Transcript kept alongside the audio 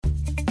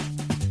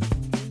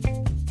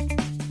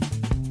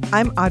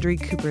I'm Audrey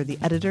Cooper, the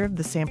editor of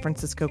the San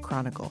Francisco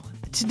Chronicle.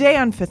 Today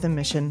on Fifth and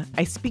Mission,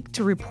 I speak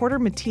to reporter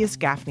Matthias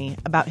Gaffney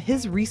about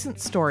his recent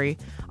story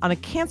on a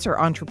cancer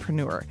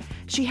entrepreneur.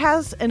 She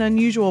has an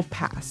unusual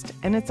past,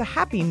 and it's a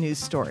happy news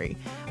story,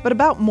 but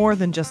about more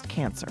than just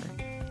cancer.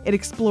 It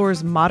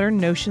explores modern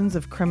notions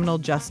of criminal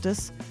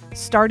justice,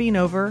 starting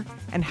over,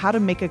 and how to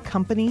make a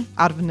company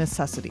out of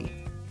necessity.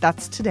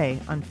 That's today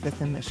on Fifth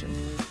and Mission.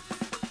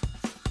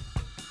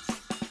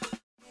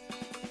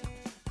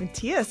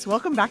 Matthias,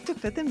 welcome back to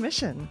Fifth and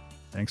Mission.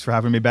 Thanks for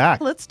having me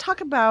back. Let's talk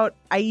about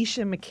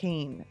Aisha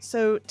McCain.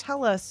 So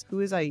tell us,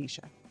 who is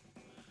Aisha?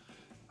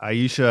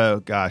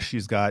 Aisha, gosh,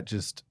 she's got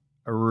just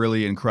a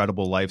really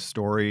incredible life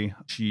story.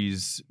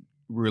 She's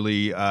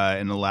really,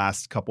 in the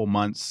last couple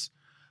months,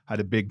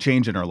 had a big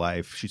change in her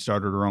life. She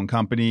started her own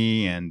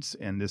company, and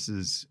this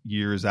is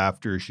years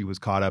after she was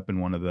caught up in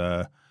one of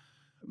the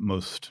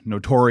most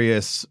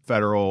notorious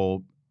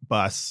federal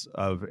busts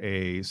of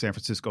a San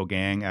Francisco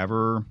gang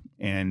ever.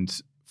 And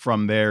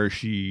from there,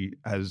 she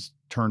has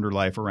turned her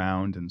life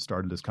around and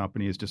started this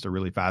company. It's just a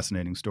really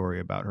fascinating story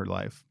about her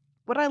life.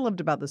 What I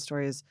loved about this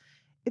story is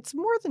it's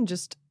more than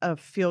just a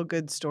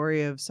feel-good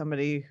story of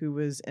somebody who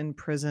was in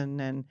prison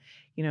and,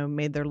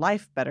 made their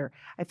life better.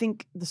 I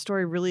think the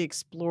story really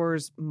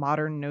explores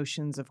modern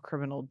notions of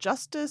criminal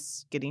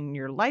justice, getting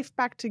your life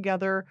back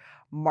together,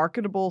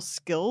 marketable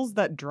skills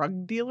that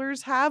drug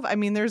dealers have. I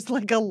mean, there's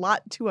like a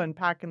lot to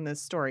unpack in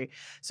this story.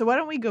 So why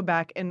don't we go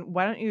back and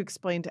why don't you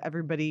explain to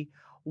everybody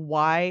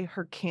why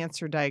her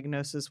cancer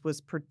diagnosis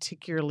was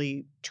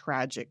particularly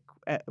tragic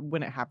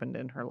when it happened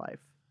in her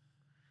life?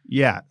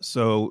 Yeah.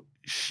 So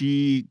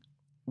she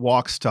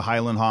walks to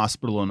Highland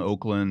Hospital in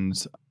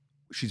Oakland.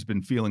 She's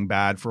been feeling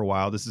bad for a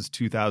while. This is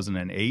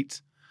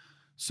 2008.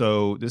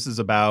 So this is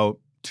about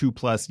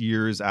 2+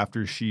 years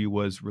after she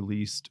was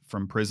released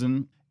from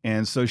prison.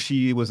 And so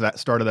she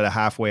started at a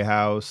halfway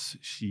house.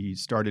 She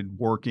started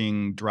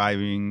working,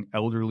 driving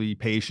elderly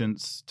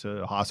patients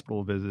to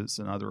hospital visits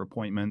and other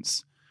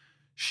appointments.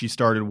 She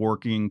started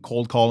working,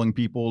 cold calling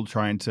people,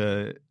 trying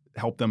to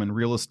help them in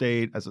real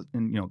estate,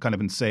 kind of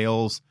in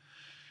sales.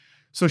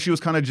 So she was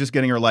kind of just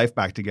getting her life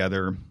back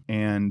together,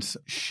 and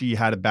she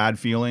had a bad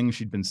feeling.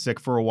 She'd been sick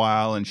for a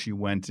while, and she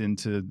went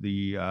into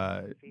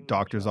the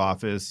doctor's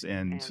office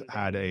and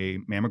had a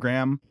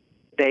mammogram.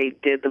 They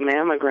did the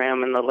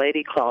mammogram, and the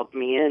lady called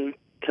me in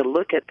to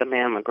look at the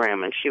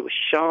mammogram, and she was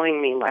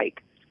showing me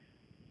like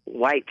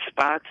white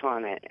spots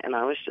on it, and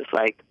I was just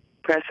like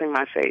pressing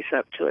my face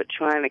up to it,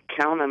 trying to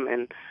count them,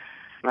 and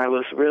I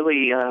was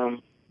really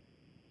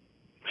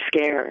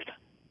scared.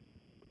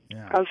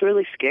 Yeah. I was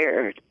really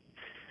scared,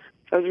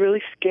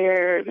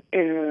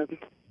 and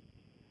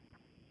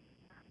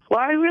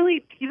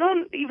you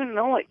don't even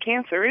know what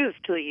cancer is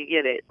till you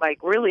get it, like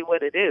really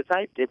what it is.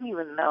 I didn't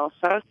even know,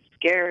 so I was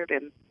scared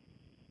and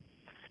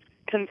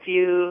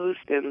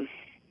confused and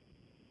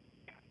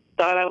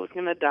thought I was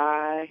going to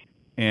die.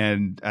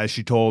 And as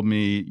she told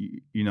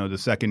me, the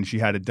second she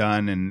had it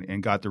done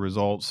and got the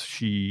results,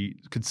 she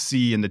could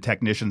see in the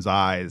technician's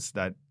eyes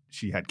that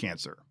she had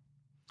cancer.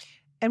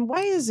 And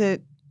why is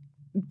it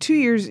 2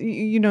 years,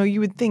 you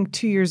would think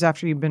 2 years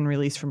after you've been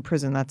released from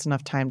prison, that's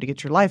enough time to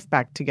get your life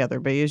back together.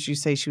 But as you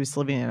say, she was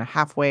living in a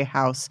halfway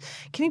house.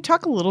 Can you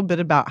talk a little bit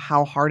about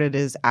how hard it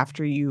is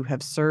after you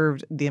have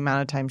served the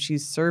amount of time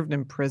she's served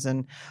in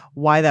prison,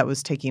 why that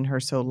was taking her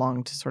so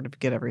long to sort of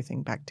get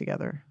everything back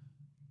together?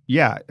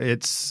 Yeah,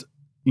 it's,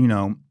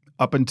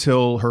 up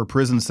until her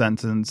prison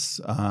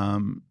sentence,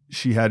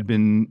 she had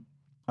been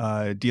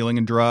dealing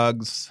in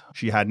drugs.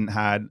 She hadn't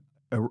had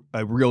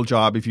a real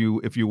job, if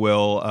you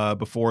will,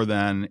 before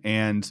then.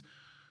 And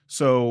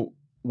so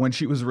when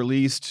she was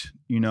released,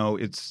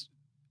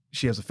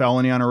 she has a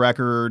felony on her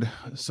record.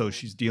 So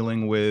she's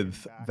dealing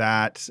with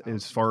that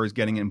as far as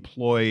getting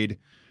employed.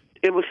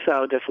 It was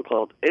so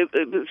difficult. It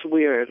was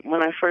weird.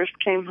 When I first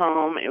came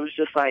home, it was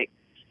just like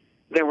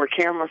there were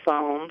camera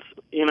phones.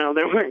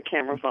 There weren't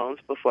camera phones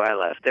before I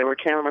left. There were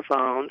camera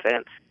phones,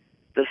 and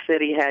the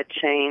city had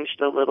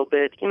changed a little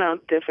bit,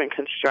 different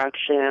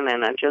construction,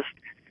 and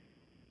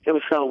it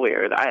was so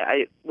weird.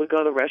 I would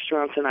go to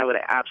restaurants and I would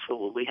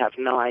absolutely have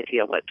no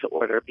idea what to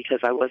order because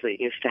I wasn't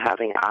used to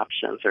having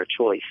options or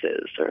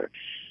choices. Or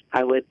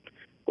I would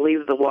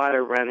leave the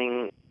water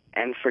running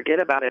and forget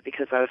about it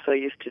because I was so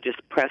used to just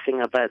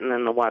pressing a button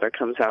and the water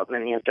comes out and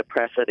then you have to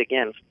press it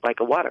again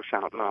like a water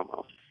fountain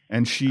almost.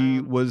 And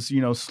she was,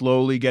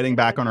 slowly getting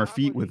back on her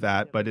feet with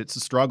that, but it's a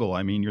struggle.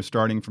 I mean, you're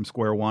starting from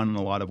square one in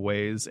a lot of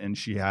ways, and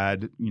she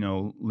had,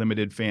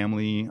 limited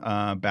family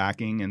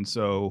backing. And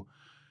so,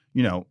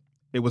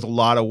 it was a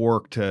lot of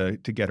work to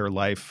get her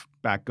life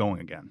back going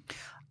again.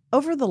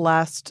 Over the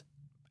last,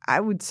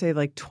 I would say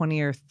like 20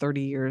 or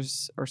 30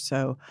 years or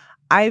so,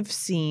 I've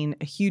seen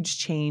a huge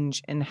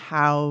change in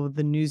how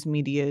the news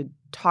media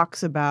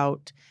talks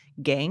about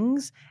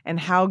gangs and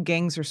how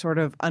gangs are sort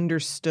of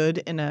understood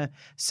in a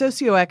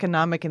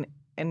socioeconomic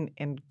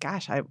and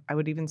gosh, I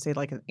would even say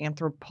like an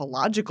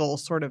anthropological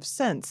sort of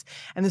sense.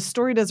 And the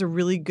story does a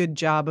really good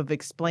job of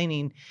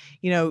explaining,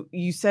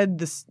 you said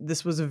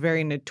this was a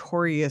very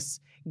notorious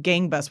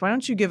gang bust. Why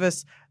don't you give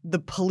us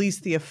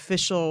the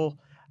official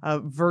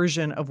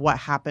version of what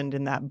happened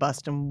in that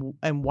bust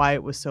and why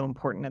it was so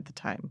important at the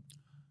time?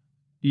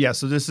 Yeah,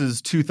 so this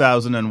is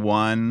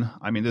 2001.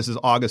 I mean, this is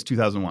August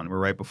 2001. We're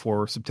right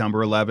before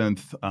September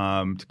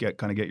 11th to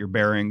get your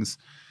bearings.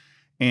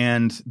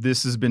 And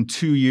this has been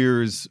 2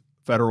 years.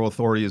 Federal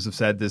authorities have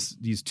said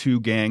these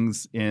two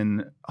gangs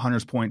in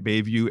Hunters Point,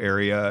 Bayview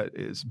area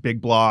is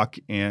Big Block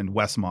and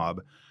West Mob.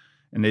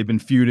 And they've been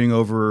feuding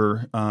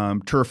over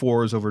turf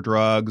wars over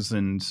drugs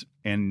and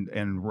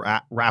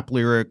rap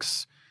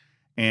lyrics.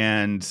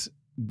 And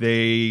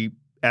they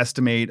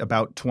estimate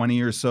about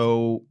 20 or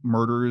so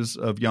murders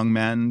of young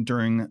men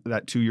during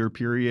that 2-year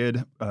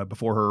period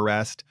before her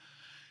arrest.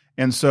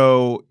 And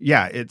so,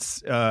 yeah,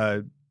 it's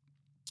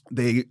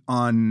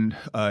in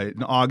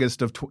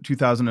August of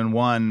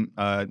 2001,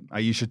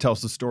 Aisha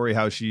tells the story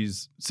how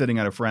she's sitting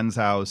at a friend's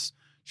house.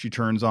 She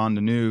turns on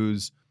the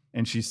news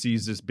and she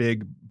sees this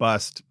big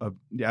bust of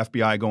the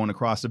FBI going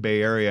across the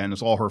Bay Area, and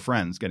it's all her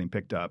friends getting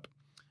picked up.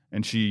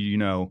 And she,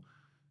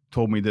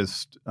 told me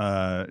this,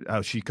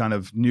 how she kind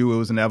of knew it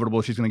was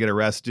inevitable. She's going to get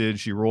arrested.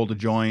 She rolled a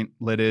joint,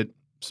 lit it,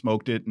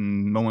 smoked it,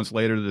 and moments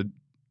later the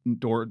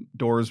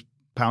doors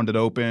pounded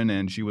open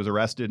and she was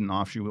arrested, and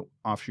off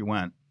she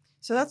went.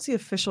 So that's the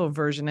official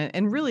version,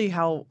 and really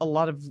how a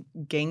lot of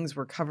gangs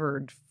were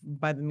covered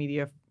by the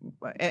media,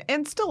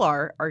 and still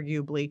are,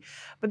 arguably.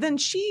 But then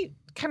she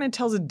kind of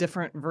tells a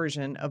different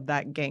version of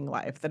that gang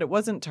life, that it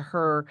wasn't to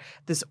her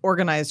this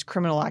organized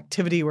criminal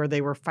activity where they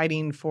were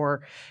fighting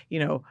for,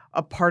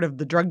 a part of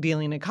the drug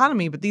dealing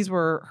economy, but these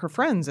were her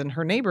friends in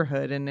her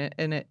neighborhood, and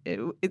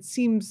it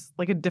seems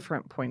like a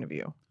different point of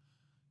view.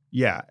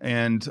 Yeah,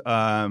 and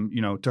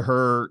to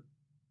her,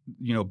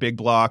 Big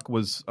Block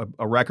was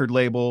a record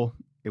label.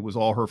 It was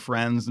all her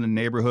friends in the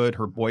neighborhood,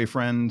 her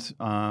boyfriend,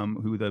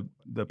 who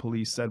the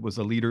police said was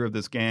the leader of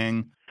this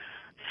gang.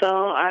 So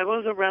I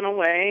was a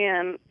runaway,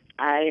 and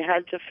I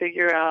had to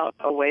figure out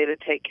a way to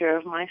take care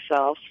of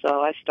myself.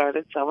 So I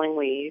started selling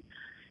weed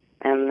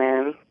and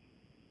then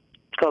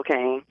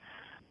cocaine.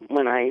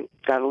 When I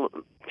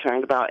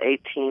turned about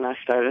 18, I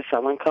started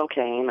selling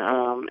cocaine,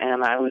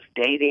 and I was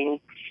dating.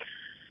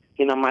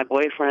 My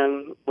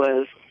boyfriend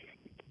was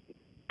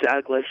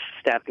Douglas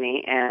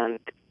Stepney, and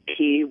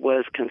he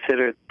was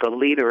considered the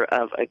leader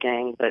of a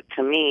gang, but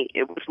to me,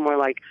 it was more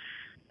like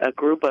a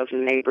group of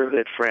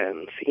neighborhood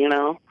friends,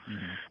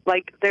 Mm-hmm.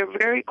 Like, they're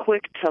very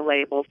quick to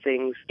label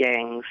things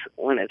gangs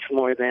when it's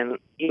more than,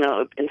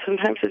 and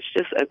sometimes it's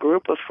just a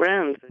group of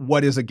friends.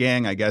 What is a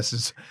gang, I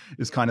guess,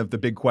 is kind of the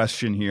big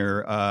question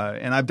here.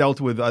 And I've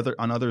dealt with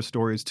other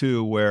stories,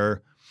 too,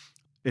 where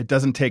it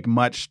doesn't take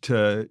much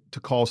to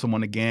call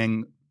someone a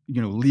gang,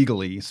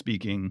 legally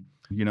speaking.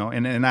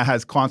 And that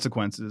has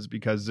consequences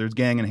because there's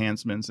gang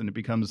enhancements, and it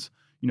becomes,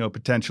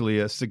 potentially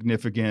a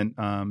significant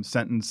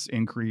sentence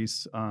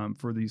increase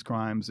for these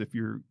crimes if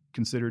you're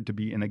considered to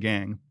be in a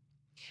gang.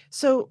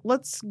 So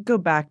let's go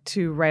back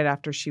to right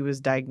after she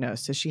was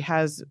diagnosed. So she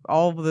has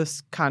all of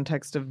this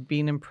context of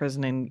being in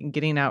prison and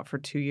getting out for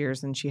 2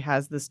 years, and she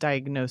has this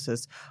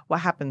diagnosis.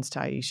 What happens to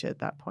Aisha at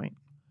that point?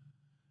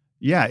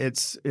 Yeah,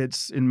 it's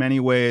in many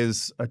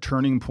ways a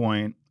turning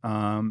point.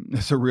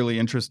 It's a really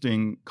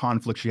interesting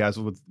conflict she has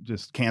with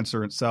just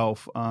cancer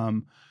itself.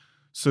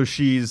 So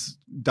she's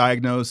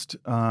diagnosed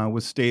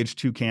with stage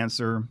 2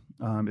 cancer.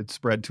 It's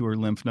spread to her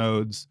lymph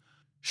nodes.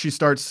 She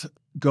starts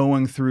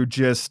going through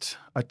just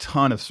a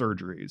ton of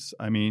surgeries.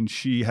 I mean,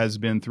 she has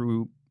been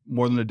through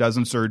more than a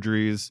dozen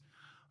surgeries.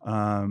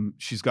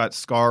 She's got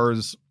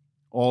scars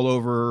all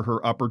over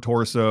her upper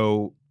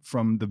torso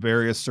from the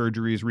various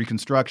surgeries,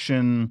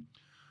 reconstruction.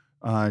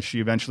 She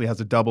eventually has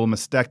a double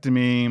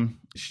mastectomy.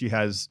 She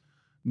has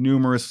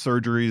numerous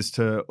surgeries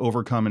to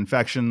overcome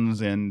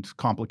infections and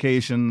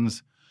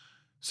complications.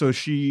 So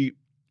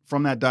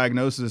from that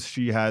diagnosis,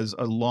 she has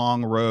a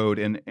long road,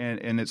 and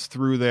it's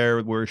through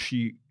there where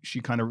she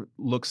kind of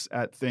looks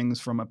at things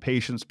from a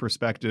patient's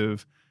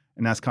perspective,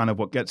 and that's kind of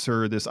what gets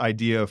her this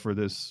idea for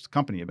this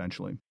company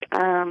eventually.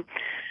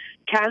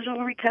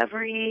 Casual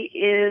Recovery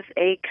is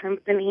a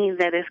company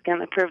that is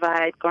going to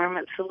provide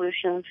garment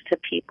solutions to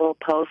people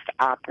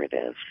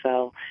post-operative.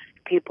 So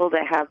people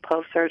that have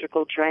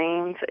post-surgical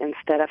drains,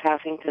 instead of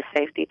having to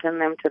safety pin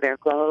them to their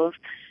clothes,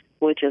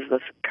 which is the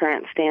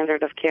current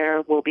standard of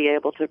care, will be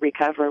able to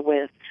recover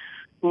with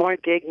more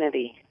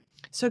dignity.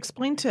 So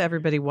explain to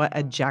everybody what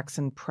a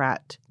Jackson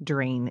Pratt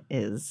drain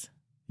is.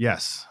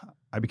 Yes.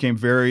 I became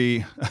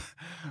very,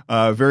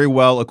 very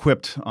well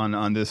equipped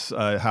on this,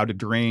 how to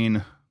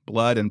drain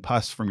blood and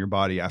pus from your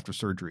body after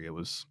surgery. It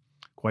was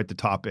quite the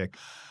topic.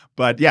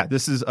 But yeah,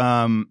 this is,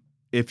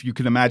 if you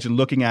can imagine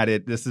looking at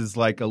it, this is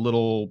like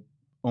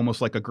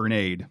almost like a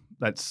grenade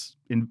that's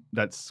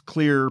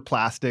clear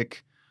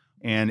plastic,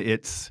 and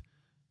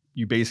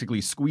you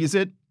basically squeeze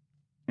it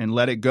and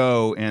let it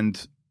go,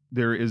 and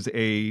there is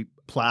a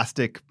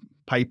plastic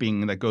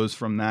piping that goes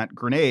from that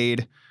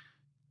grenade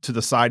to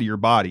the side of your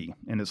body,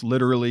 and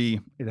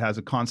it has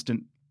a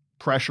constant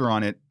pressure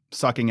on it,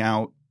 sucking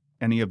out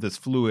any of this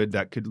fluid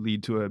that could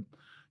lead to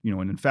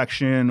an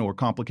infection or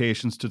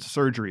complications to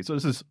surgery. So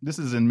this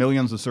is in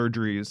millions of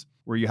surgeries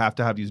where you have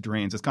to have these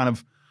drains. It's kind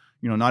of,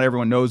 not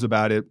everyone knows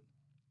about it.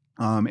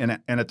 And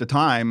at the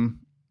time,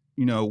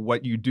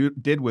 what you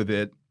did with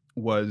it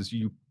was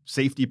you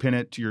safety pin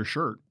it to your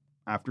shirt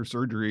after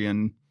surgery,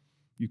 and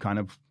you kind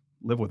of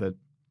live with it.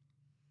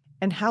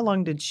 And how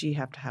long did she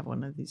have to have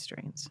one of these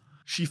drains?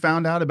 She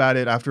found out about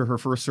it after her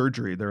first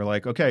surgery. They're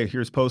like, okay,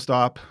 here's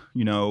post-op.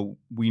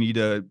 We need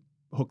to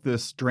hook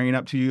this drain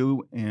up to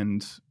you,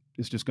 and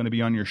it's just going to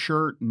be on your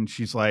shirt. And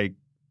she's like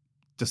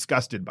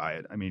disgusted by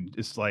it. I mean,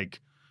 it's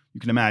like, you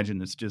can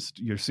imagine, it's just,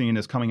 you're seeing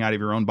this coming out of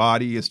your own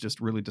body. It's just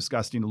really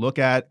disgusting to look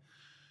at.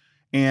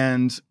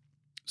 And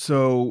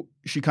so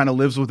she kind of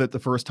lives with it the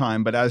first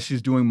time, but as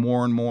she's doing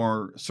more and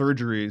more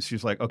surgeries,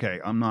 she's like, okay,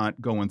 I'm not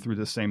going through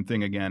the same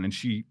thing again. And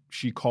she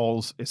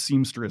calls a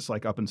seamstress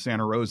like up in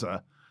Santa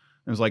Rosa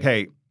and was like,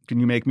 hey, can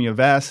you make me a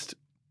vest?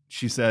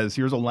 She says,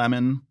 here's a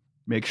lemon.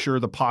 Make sure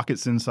the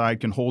pockets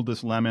inside can hold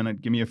this lemon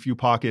and give me a few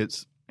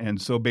pockets.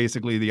 And so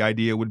basically the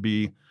idea would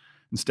be,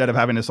 instead of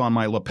having this on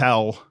my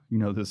lapel,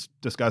 this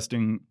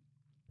disgusting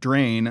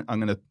drain, I'm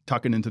going to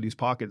tuck it into these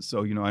pockets.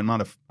 So, I'm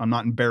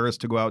not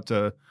embarrassed to go out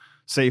to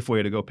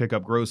Safeway to go pick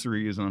up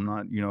groceries, and I'm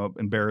not,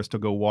 embarrassed to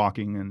go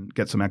walking and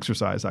get some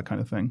exercise, that kind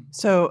of thing.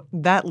 So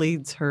that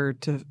leads her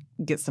to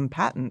get some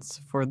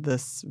patents for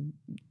this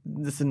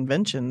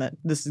invention, that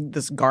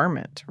this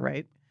garment,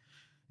 right?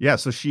 Yeah.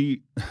 So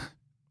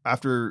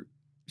after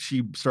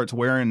she starts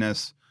wearing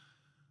this,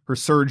 her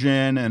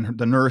surgeon and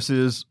the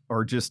nurses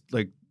are just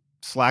like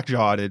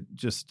slack-jawed. It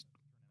just,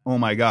 oh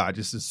my God,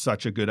 this is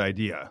such a good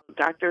idea.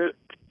 Dr.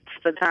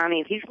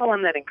 Spadani, he's the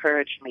one that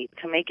encouraged me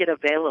to make it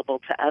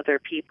available to other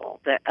people,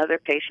 that other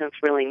patients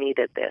really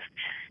needed this.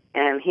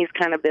 And he's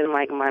kind of been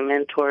like my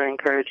mentor,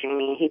 encouraging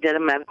me. He did a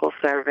medical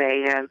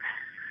survey, and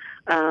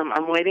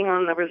I'm waiting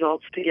on the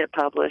results to get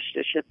published.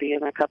 It should be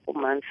in a couple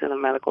months in a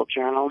medical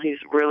journal. He's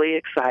really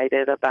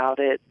excited about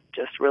it,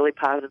 just really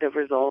positive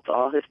results.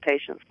 All his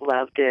patients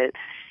loved it.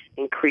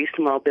 Increased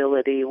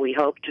mobility. We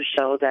hope to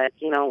show that,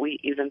 we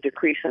even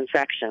decrease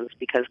infections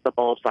because the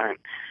bulbs aren't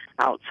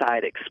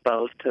outside,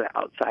 exposed to the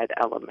outside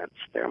elements.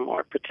 They're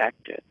more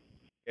protected.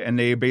 And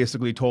they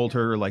basically told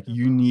her, like,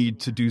 you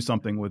need to do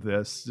something with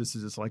this. This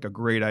is just like a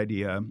great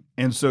idea.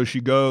 And so she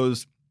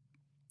goes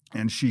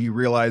and she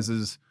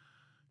realizes,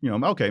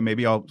 okay,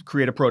 maybe I'll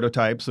create a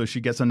prototype. So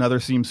she gets another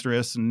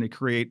seamstress and they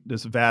create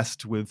this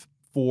vest with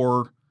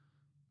 4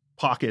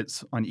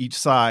 pockets on each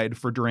side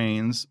for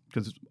drains,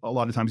 because a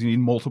lot of times you need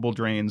multiple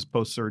drains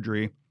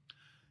post-surgery.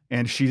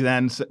 And she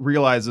then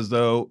realizes,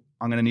 though,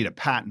 I'm going to need a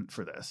patent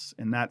for this.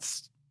 And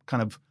that's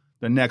kind of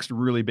the next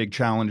really big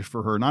challenge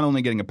for her. Not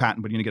only getting a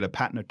patent, but you need to get a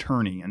patent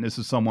attorney. And this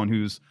is someone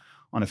who's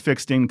on a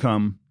fixed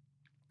income.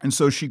 And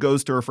so she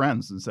goes to her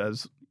friends and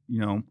says,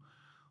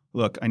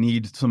 look, I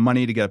need some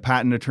money to get a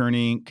patent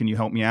attorney. Can you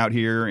help me out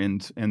here?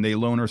 And they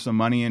loan her some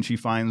money, and she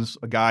finds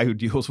a guy who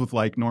deals with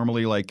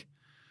normally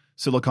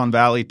Silicon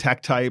Valley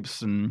tech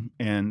types,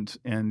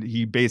 and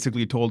he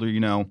basically told her,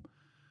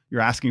 you're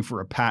asking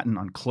for a patent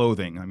on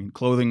clothing. I mean,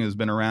 clothing has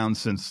been around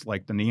since the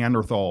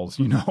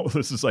Neanderthals,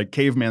 this is like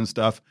caveman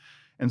stuff.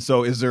 And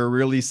so is there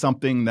really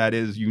something that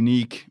is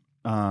unique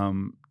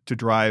to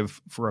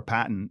drive for a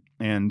patent?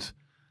 And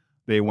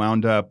they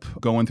wound up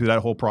going through that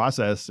whole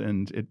process,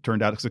 and it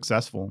turned out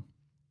successful.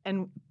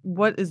 And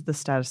what is the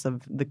status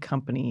of the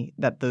company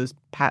that those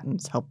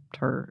patents helped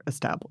her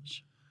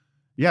establish?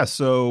 Yeah,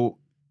 so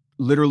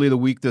literally the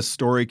week this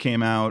story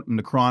came out in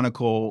the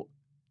Chronicle,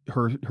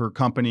 her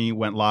company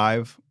went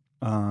live,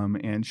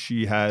 and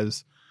she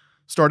has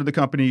started the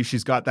company.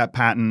 She's got that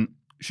patent.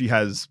 She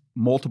has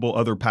multiple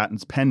other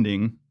patents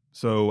pending.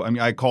 So, I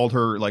mean, I called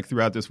her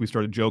throughout this, we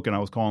started joking. I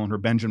was calling her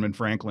Benjamin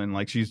Franklin.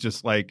 She's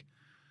just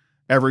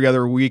every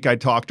other week I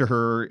talked to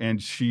her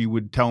and she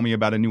would tell me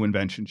about a new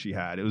invention she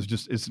had.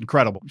 It's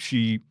incredible.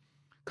 She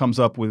comes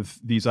up with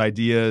these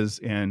ideas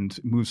and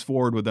moves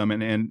forward with them,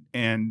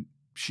 and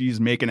she's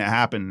making it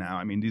happen now.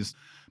 I mean, these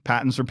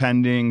patents are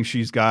pending.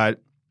 She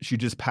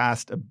just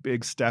passed a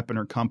big step in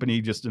her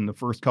company just in the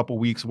first couple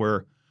weeks,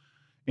 where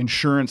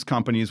insurance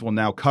companies will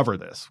now cover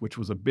this, which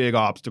was a big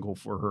obstacle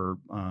for her,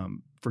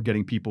 for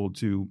getting people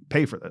to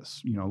pay for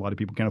this. A lot of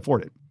people can't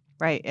afford it.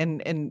 Right.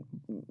 And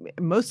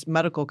most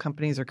medical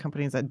companies or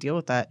companies that deal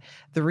with that,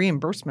 the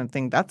reimbursement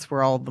thing, that's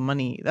where all the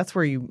money, that's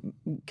where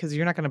because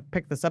you're not going to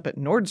pick this up at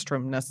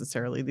Nordstrom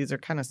necessarily. These are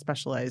kind of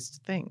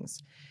specialized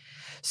things.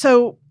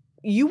 So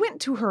you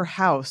went to her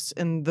house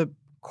in the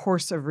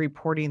course of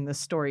reporting this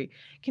story.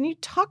 Can you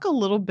talk a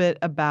little bit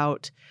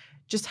about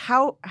just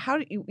how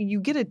you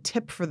get a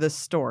tip for this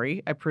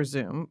story, I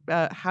presume?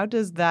 How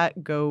does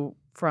that go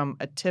from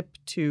a tip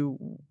to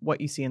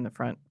what you see in the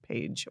front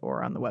page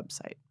or on the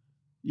website?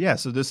 Yeah,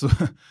 so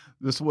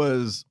this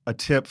was a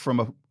tip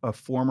from a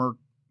former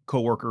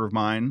coworker of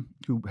mine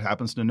who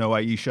happens to know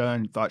Aisha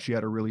and thought she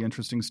had a really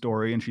interesting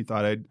story, and she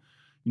thought I'd,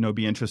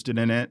 be interested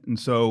in it. And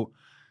so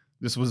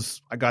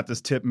I got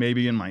this tip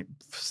maybe in my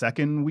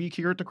second week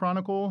here at the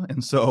Chronicle.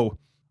 And so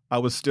I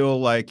was still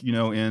like,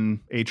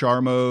 in HR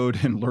mode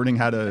and learning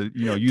how to,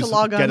 use to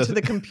log on to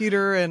the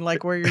computer and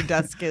like where your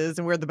desk is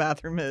and where the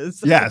bathroom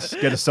is. Yes,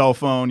 get a cell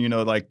phone,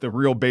 like the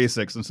real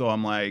basics. And so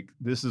I'm like,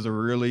 this is a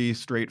really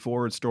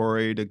straightforward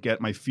story to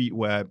get my feet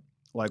wet.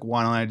 Like,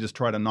 why don't I just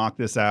try to knock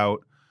this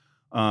out,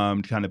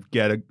 to kind of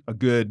get a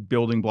good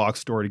building block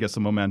story to get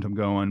some momentum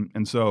going.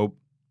 And so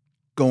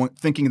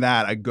thinking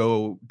that, I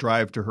go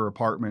drive to her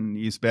apartment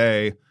in East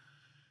Bay.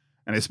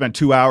 And I spent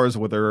 2 hours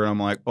with her, and I'm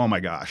like, oh my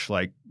gosh,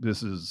 like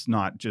this is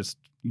not just,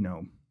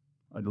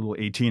 a little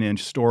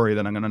 18-inch story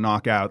that I'm going to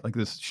knock out. Like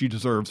this,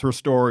 her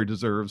story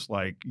deserves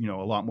like, a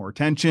lot more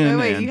attention.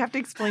 Wait, you have to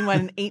explain what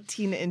an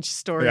 18-inch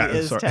story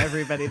is to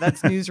everybody.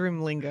 That's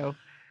newsroom lingo.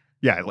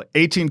 Yeah, like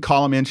 18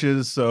 column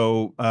inches.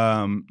 So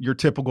your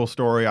typical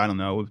story, I don't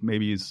know,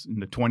 maybe is in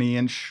the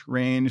 20-inch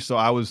range. So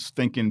I was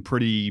thinking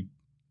pretty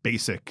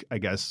basic, I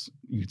guess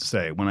you'd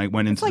say, when I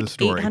went into the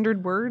story.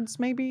 800 words,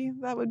 maybe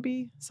that would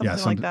be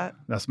something like that.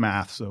 That's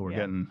math, so we're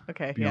getting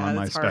beyond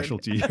my hard.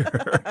 specialty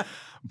here.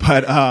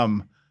 But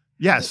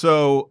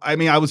so I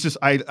mean, I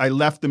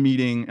left the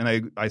meeting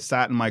and I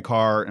sat in my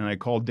car and I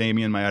called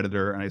Damien, my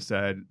editor, and I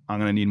said, I'm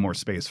going to need more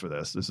space for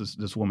this.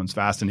 This woman's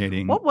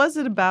fascinating. What was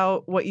it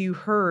about what you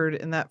heard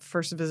in that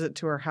first visit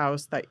to her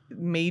house that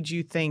made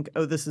you think,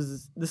 oh, this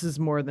is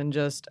more than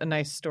just a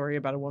nice story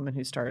about a woman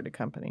who started a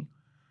company?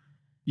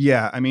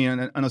 Yeah, I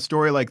mean, on a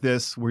story like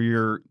this, where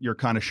you're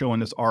kind of showing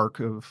this arc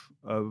of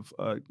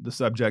the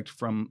subject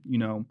from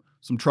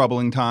some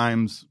troubling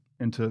times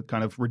into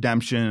kind of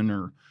redemption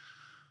or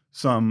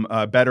some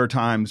better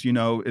times,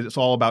 it's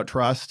all about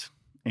trust,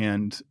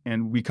 and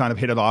we kind of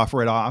hit it off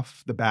right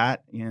off the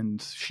bat.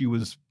 And she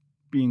was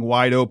being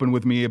wide open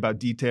with me about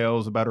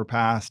details about her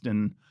past,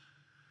 and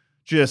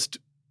just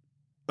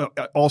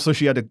also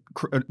she had an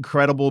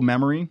incredible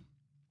memory.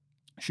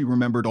 She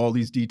remembered all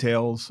these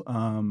details.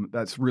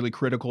 That's really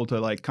critical to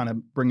like kind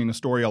of bringing a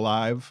story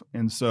alive.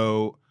 And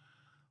so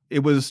it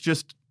was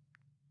just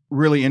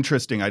really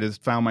interesting. I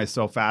just found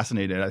myself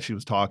fascinated as she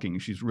was talking.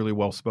 She's really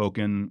well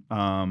spoken.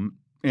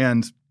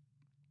 And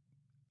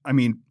I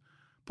mean,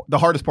 the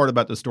hardest part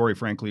about the story,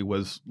 frankly,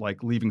 was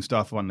like leaving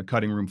stuff on the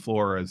cutting room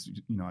floor, as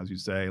you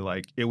say.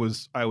 Like I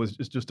was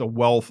just a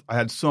wealth. I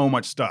had so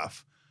much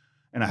stuff.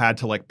 And I had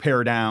to like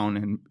pare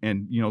down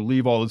and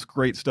leave all this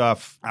great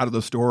stuff out of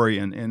the story,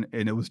 and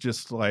it was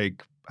just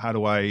like, how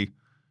do I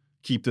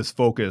keep this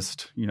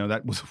focused?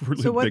 That was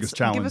really the biggest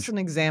challenge. Give us an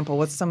example.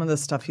 What's some of the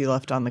stuff you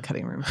left on the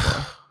cutting room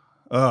floor?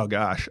 Oh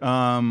gosh,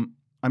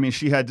 I mean,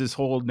 she had this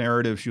whole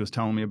narrative she was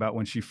telling me about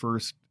when she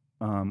first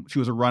she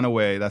was a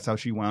runaway. That's how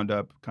she wound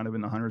up kind of in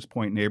the Hunters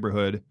Point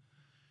neighborhood,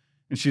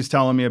 and she's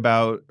telling me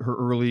about her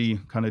early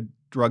kind of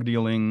drug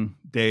dealing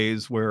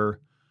days where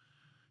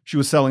she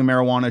was selling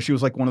marijuana. She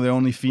was like one of the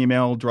only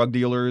female drug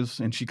dealers,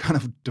 and she kind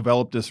of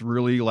developed this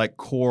really like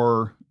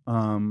core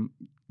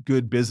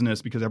good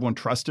business because everyone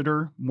trusted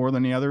her more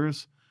than the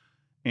others.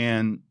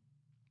 And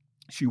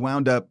she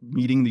wound up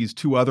meeting these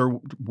two other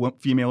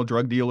female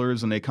drug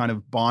dealers, and they kind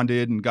of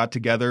bonded and got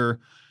together,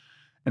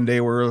 and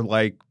they were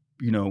like,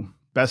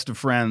 best of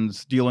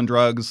friends, dealing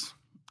drugs.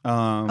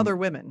 Other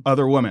women.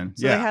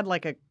 So they had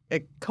like a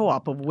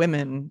co-op of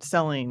women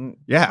selling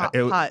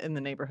pot in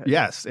the neighborhood.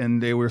 Yes,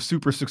 and they were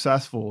super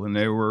successful, and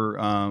they were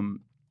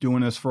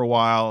doing this for a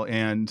while.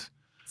 And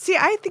see,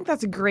 I think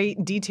that's a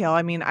great detail.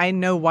 I mean, I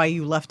know why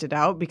you left it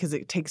out, because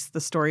it takes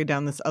the story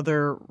down this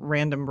other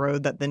random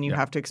road that then you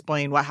have to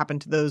explain what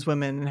happened to those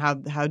women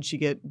and how'd she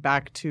get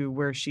back to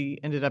where she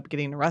ended up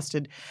getting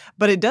arrested.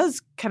 But it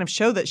does kind of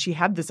show that she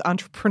had this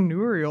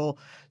entrepreneurial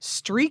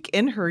streak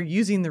in her,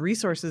 using the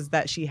resources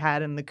that she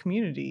had in the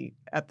community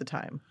at the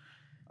time.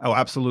 Oh,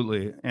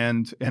 absolutely.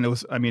 And it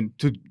was, I mean,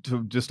 to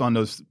just on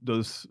those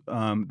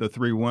the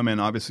three women,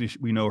 obviously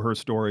we know her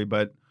story,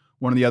 but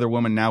one of the other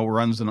women now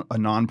runs a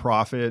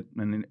nonprofit,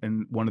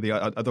 and one of the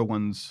other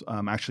ones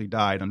actually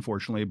died,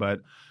 unfortunately. But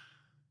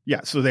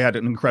yeah, so they had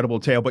an incredible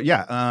tale. But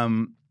yeah,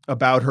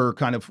 about her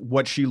kind of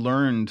what she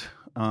learned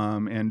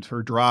and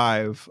her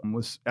drive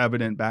was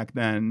evident back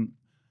then.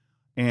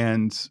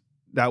 And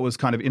that was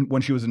kind of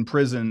when she was in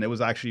prison, it was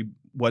actually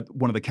what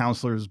one of the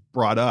counselors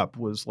brought up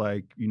was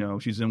like,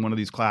 she's in one of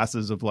these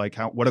classes of like,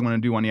 what I'm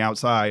going to do on the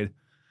outside.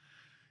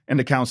 And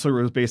the counselor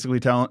was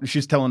basically telling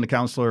the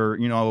counselor,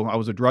 I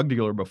was a drug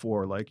dealer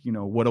before. Like,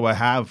 what do I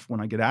have when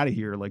I get out of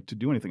here, like to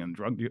do anything in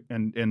drug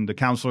and the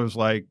counselor's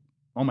like,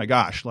 oh my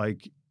gosh,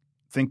 like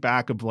think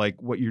back of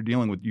like what you're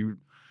dealing with. You're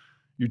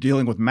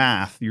dealing with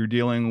math. You're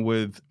dealing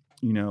with,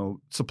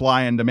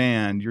 supply and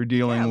demand. You're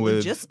dealing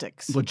with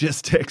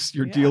logistics.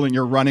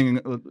 You're running,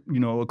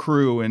 a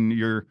crew, and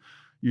you're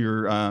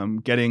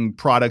getting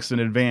products in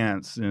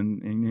advance,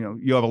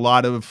 and you have a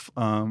lot of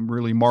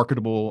really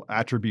marketable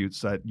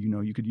attributes that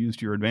you could use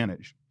to your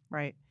advantage.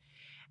 Right.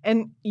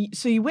 And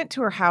so you went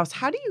to her house.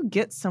 How do you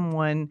get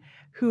someone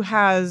who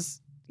has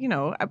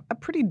a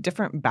pretty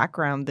different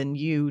background than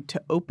you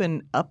to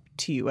open up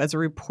to you as a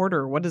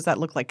reporter. What does that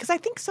look like? Because I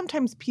think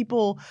sometimes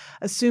people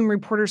assume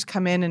reporters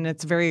come in and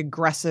it's very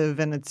aggressive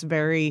and it's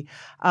very,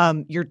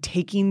 you're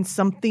taking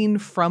something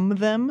from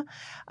them.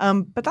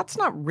 But that's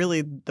not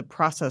really the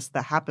process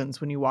that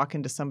happens when you walk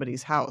into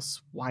somebody's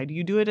house. Why do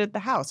you do it at the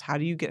house? How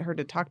do you get her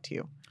to talk to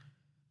you?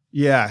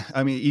 Yeah,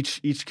 I mean,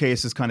 each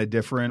case is kind of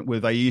different.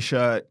 With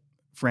Aisha,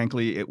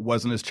 frankly, it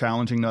wasn't as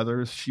challenging to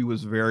others. She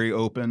was very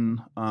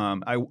open.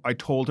 I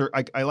told her,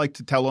 I like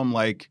to tell them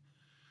like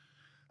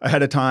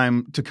ahead of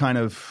time to kind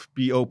of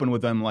be open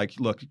with them. Like,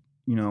 look,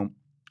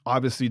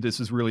 obviously this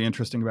is really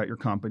interesting about your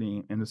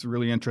company and it's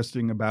really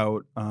interesting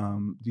about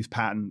these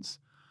patents,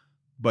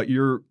 but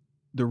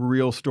the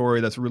real story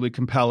that's really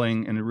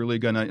compelling and really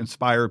going to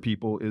inspire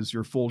people is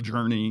your full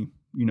journey,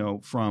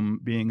 from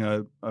being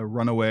a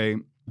runaway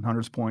in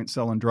Hunters Point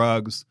selling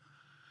drugs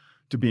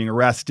to being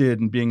arrested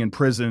and being in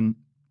prison.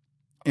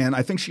 And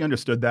I think she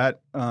understood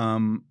that.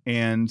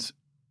 And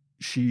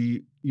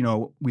she,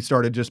 we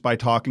started just by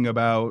talking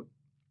about,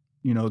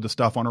 the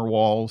stuff on her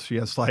walls. She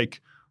has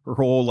her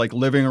whole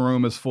living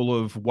room is full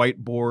of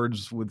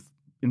whiteboards with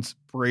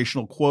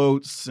inspirational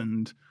quotes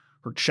and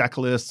her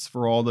checklists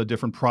for all the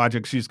different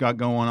projects she's got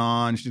going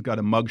on. She's got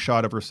a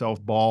mugshot of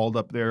herself bald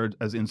up there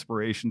as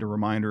inspiration to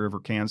remind her of her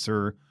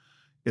cancer.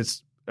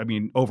 It's,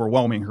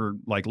 overwhelming. Her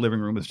living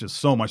room is just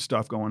so much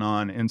stuff going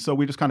on. And so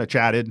we just kind of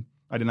chatted.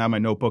 I didn't have my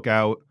notebook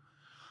out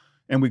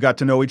and we got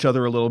to know each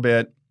other a little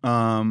bit.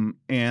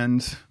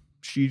 And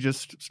she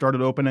just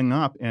started opening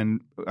up and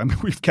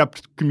we've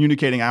kept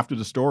communicating after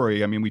the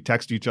story. We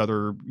text each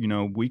other,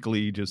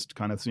 weekly, just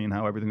kind of seeing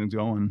how everything's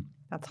going.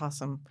 That's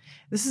awesome.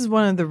 This is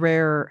one of the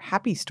rare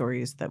happy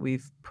stories that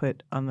we've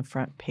put on the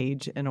front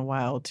page in a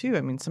while,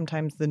 too.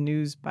 Sometimes the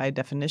news by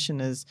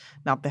definition is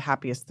not the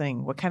happiest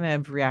thing. What kind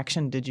of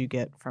reaction did you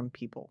get from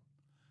people?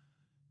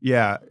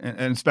 Yeah,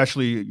 and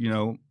especially,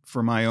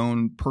 for my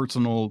own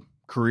personal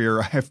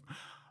career, I've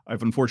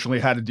unfortunately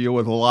had to deal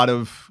with a lot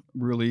of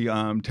really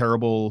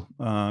terrible,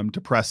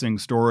 depressing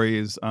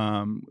stories,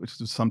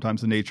 which is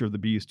sometimes the nature of the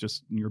beast,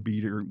 just in your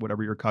beat or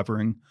whatever you're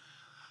covering.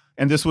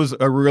 And this was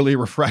a really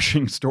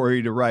refreshing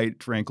story to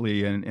write,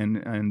 frankly,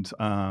 and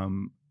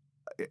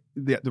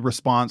the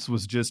response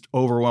was just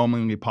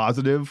overwhelmingly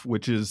positive,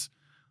 which is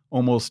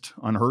almost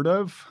unheard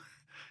of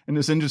in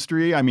this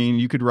industry.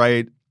 You could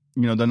write,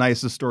 the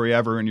nicest story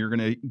ever, and you're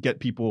going to get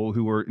people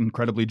who are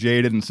incredibly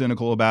jaded and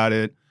cynical about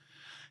it.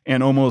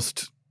 And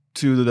almost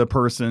to the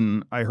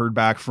person I heard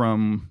back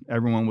from,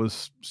 everyone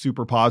was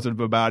super positive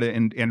about it,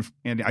 and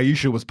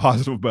Aisha was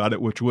positive about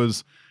it, which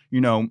was,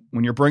 when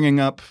you're bringing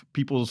up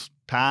people's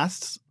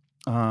pasts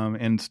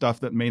and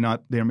stuff that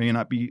they may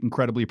not be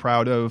incredibly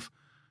proud of,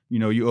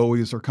 you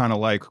always are kind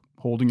of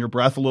holding your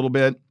breath a little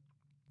bit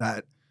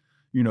that,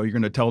 you're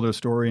going to tell their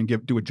story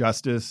and do it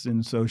justice.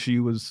 And so she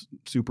was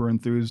super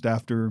enthused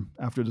after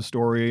the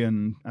story.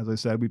 And as I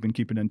said, we've been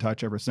keeping in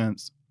touch ever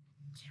since.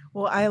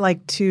 Well, I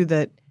like too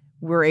that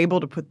we're able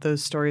to put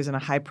those stories in a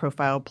high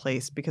profile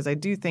place because I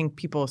do think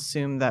people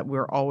assume that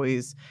we're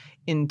always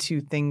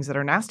into things that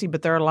are nasty,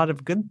 but there are a lot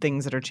of good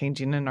things that are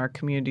changing in our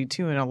community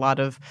too, and a lot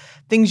of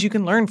things you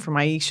can learn from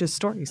Aisha's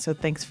story. So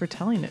thanks for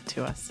telling it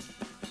to us.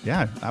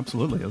 Yeah,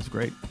 absolutely. It was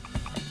great.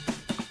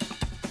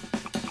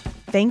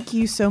 Thank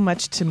you so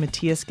much to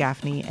Matthias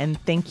Gaffney, and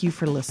thank you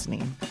for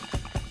listening.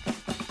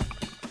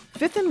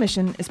 Fifth and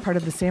Mission is part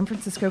of the San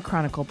Francisco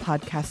Chronicle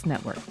podcast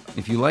network.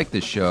 If you like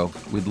this show,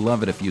 we'd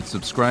love it if you'd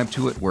subscribe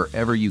to it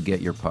wherever you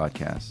get your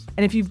podcasts.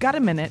 And if you've got a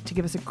minute to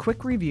give us a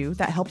quick review,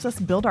 that helps us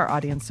build our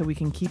audience so we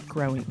can keep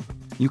growing.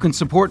 You can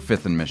support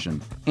Fifth and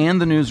Mission and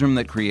the newsroom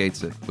that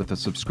creates it with a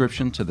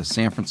subscription to the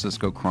San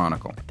Francisco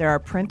Chronicle. There are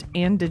print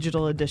and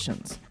digital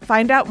editions.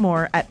 Find out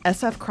more at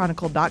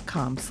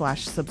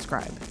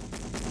sfchronicle.com/subscribe.